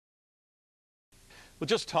Well,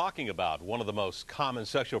 just talking about one of the most common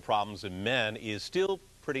sexual problems in men is still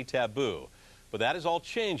pretty taboo. But that is all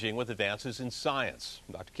changing with advances in science.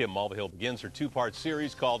 Dr. Kim Mulvihill begins her two-part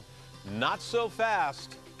series called Not So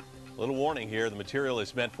Fast. A little warning here, the material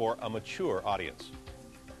is meant for a mature audience.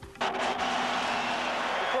 Before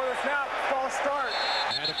the snap, false start.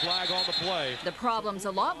 And a flag on the play. The problem's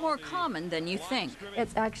a lot more common than you think.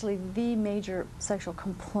 It's actually the major sexual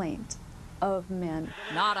complaint of men.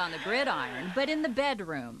 Not on the gridiron, but in the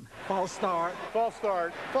bedroom. False start. False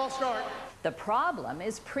start. False start. The problem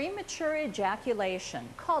is premature ejaculation,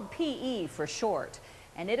 called PE for short,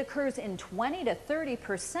 and it occurs in 20 to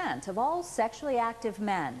 30% of all sexually active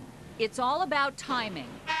men. It's all about timing.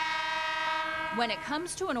 When it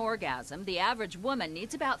comes to an orgasm, the average woman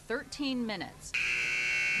needs about 13 minutes.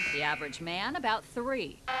 The average man, about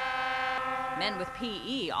 3. Men with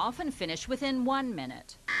PE often finish within 1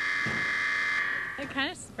 minute. It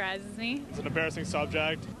kind of surprises me. It's an embarrassing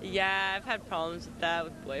subject. Yeah, I've had problems with that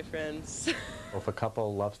with boyfriends. If a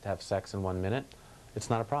couple loves to have sex in 1 minute, it's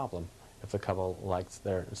not a problem. If the couple likes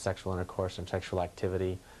their sexual intercourse and sexual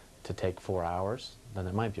activity to take 4 hours, then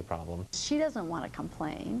it might be a problem. She doesn't want to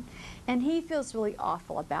complain, and he feels really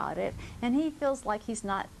awful about it, and he feels like he's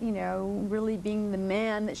not, really being the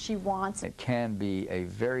man that she wants. It can be a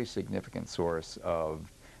very significant source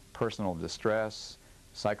of personal distress,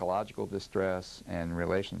 psychological distress, and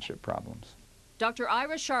relationship problems. Dr.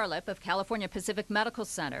 Ira Charlip of California Pacific Medical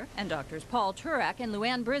Center and Drs. Paul Turek and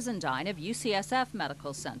Luann Brizendine of UCSF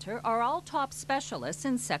Medical Center are all top specialists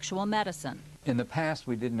in sexual medicine. In the past,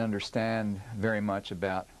 we didn't understand very much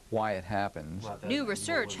about why it happens. New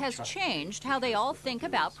research has changed how they all think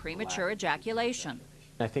about premature ejaculation.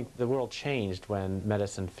 I think the world changed when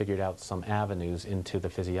medicine figured out some avenues into the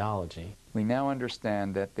physiology. We now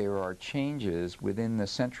understand that there are changes within the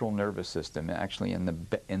central nervous system, actually in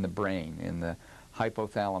the brain, in the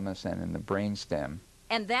hypothalamus and in the brainstem.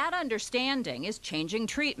 And that understanding is changing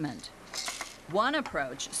treatment. One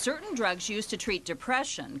approach, certain drugs used to treat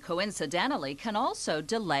depression, coincidentally, can also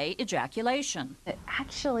delay ejaculation. It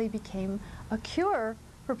actually became a cure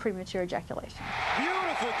for premature ejaculation.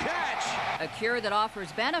 Beautiful catch! A cure that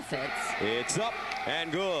offers benefits. It's up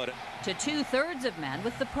and good. To 2/3 of men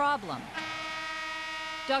with the problem.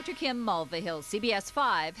 Dr. Kim Mulvihill,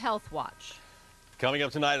 CBS5 Health Watch. Coming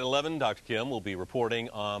up tonight at 11, Dr. Kim will be reporting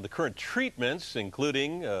on the current treatments,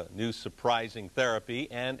 including a new surprising therapy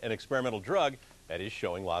and an experimental drug that is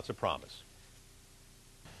showing lots of promise.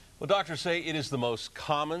 Well, doctors say it is the most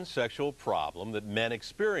common sexual problem that men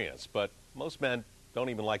experience, but most men don't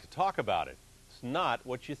even like to talk about it. It's not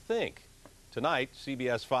what you think. Tonight,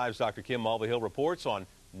 CBS5's Dr. Kim Mulvihill reports on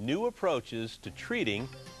new approaches to treating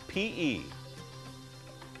PE.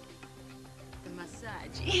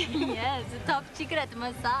 Massage. Yes, top secret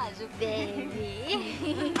massage,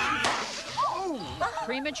 baby.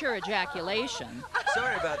 Premature ejaculation.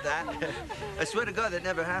 Sorry about that. I swear to God that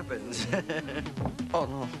never happens. Oh,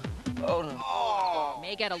 no. Oh, no.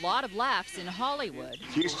 May get a lot of laughs in Hollywood.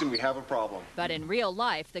 Houston, we have a problem. But in real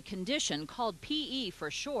life, the condition, called PE for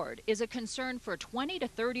short, is a concern for 20 to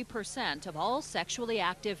 30% of all sexually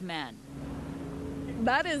active men.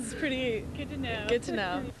 That is pretty good to know. Good to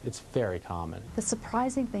know. It's very common. The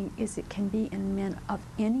surprising thing is it can be in men of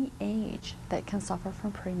any age that can suffer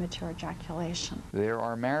from premature ejaculation. There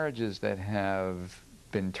are marriages that have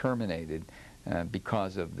been terminated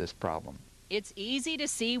because of this problem. It's easy to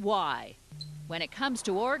see why. When it comes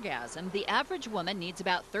to orgasm, the average woman needs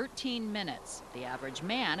about 13 minutes, the average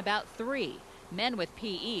man about 3. Men with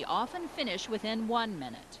PE often finish within 1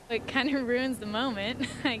 minute. It kind of ruins the moment,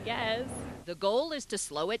 I guess. The goal is to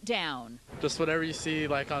slow it down. Just whatever you see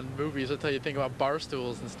like on movies until you think about bar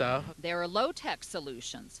stools and stuff. There are low-tech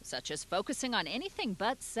solutions, such as focusing on anything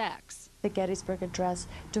but sex. The Gettysburg Address,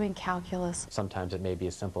 doing calculus. Sometimes it may be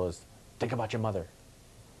as simple as, think about your mother,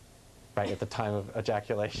 right at the time of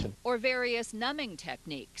ejaculation. Or various numbing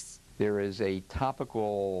techniques. There is a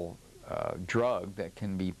topical drug that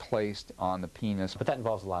can be placed on the penis. But that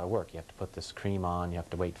involves a lot of work. You have to put this cream on, you have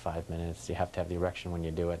to wait 5 minutes, you have to have the erection when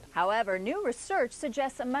you do it. However, new research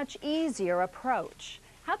suggests a much easier approach.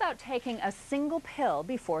 How about taking a single pill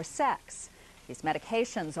before sex? These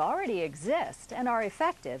medications already exist and are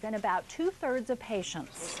effective in about 2/3 of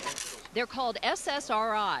patients. They're called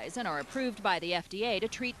SSRIs and are approved by the FDA to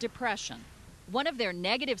treat depression. One of their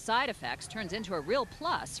negative side effects turns into a real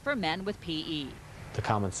plus for men with PE. The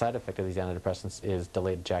common side effect of these antidepressants is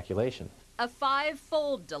delayed ejaculation. A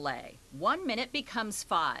 5-fold delay. 1 minute becomes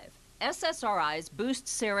 5. SSRIs boost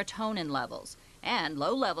serotonin levels, and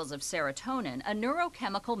low levels of serotonin, a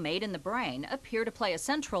neurochemical made in the brain, appear to play a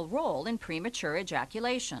central role in premature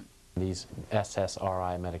ejaculation. These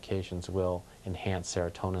SSRI medications will enhance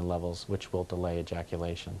serotonin levels, which will delay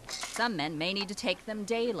ejaculation. Some men may need to take them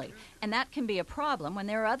daily, and that can be a problem when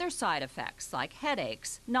there are other side effects like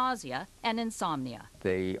headaches, nausea, and insomnia.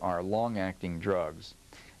 They are long-acting drugs,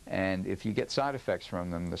 and if you get side effects from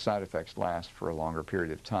them, the side effects last for a longer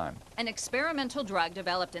period of time. An experimental drug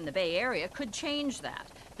developed in the Bay Area could change that.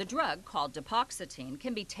 The drug, called duloxetine,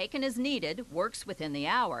 can be taken as needed, works within the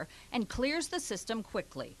hour, and clears the system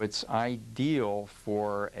quickly. It's ideal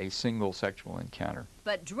for a single sexual encounter.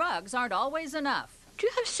 But drugs aren't always enough. Do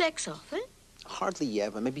you have sex often? Hardly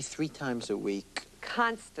ever, maybe 3 times a week.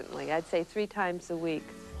 Constantly, I'd say 3 times a week.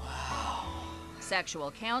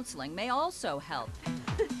 Sexual counseling may also help,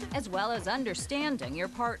 as well as understanding your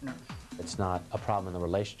partner. It's not a problem in the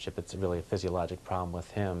relationship, it's really a physiologic problem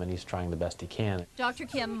with him, and he's trying the best he can. Dr.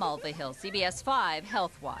 Kim Mulvihill, CBS5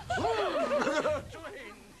 Health Watch.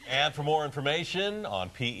 And for more information on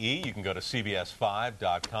PE, you can go to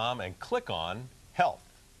CBS5.com and click on Health.